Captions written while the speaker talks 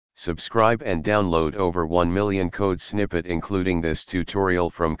Subscribe and download over 1 million code snippet including this tutorial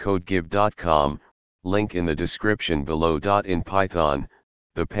from codegive.com, link in the description below. In Python,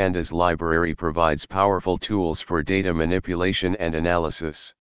 the pandas library provides powerful tools for data manipulation and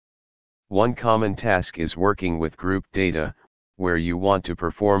analysis. One common task is working with group data, where you want to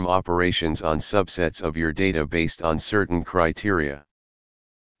perform operations on subsets of your data based on certain criteria.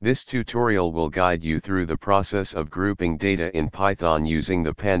 This tutorial will guide you through the process of grouping data in Python using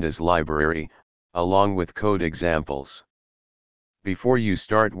the pandas library, along with code examples. Before you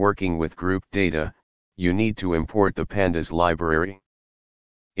start working with group data, you need to import the pandas library.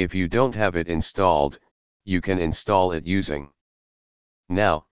 If you don't have it installed, you can install it using.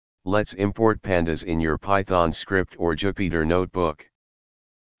 Now, let's import pandas in your Python script or Jupyter Notebook.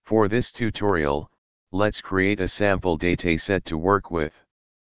 For this tutorial, let's create a sample dataset to work with.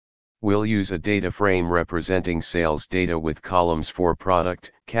 We'll use a data frame representing sales data with columns for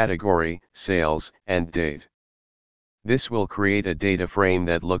product, category, sales, and date. This will create a data frame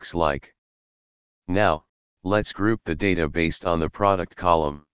that looks like. Now, let's group the data based on the product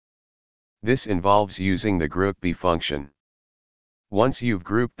column. This involves using the groupby function. Once you've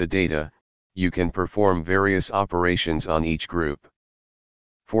grouped the data, you can perform various operations on each group.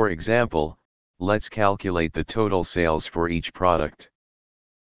 For example, let's calculate the total sales for each product.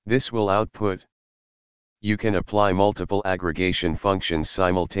 This will output. You can apply multiple aggregation functions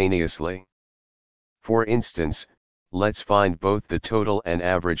simultaneously. For instance, let's find both the total and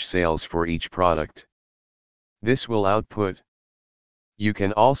average sales for each product. This will output. You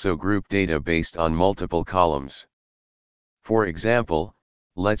can also group data based on multiple columns. For example,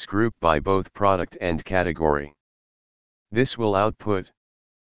 let's group by both product and category. This will output.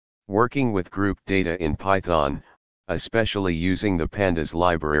 Working with grouped data in Python, especially using the pandas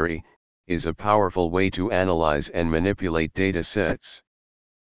library, is a powerful way to analyze and manipulate data sets.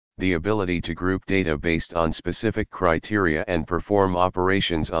 The ability to group data based on specific criteria and perform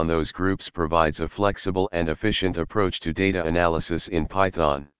operations on those groups provides a flexible and efficient approach to data analysis in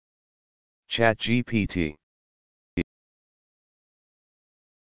Python. ChatGPT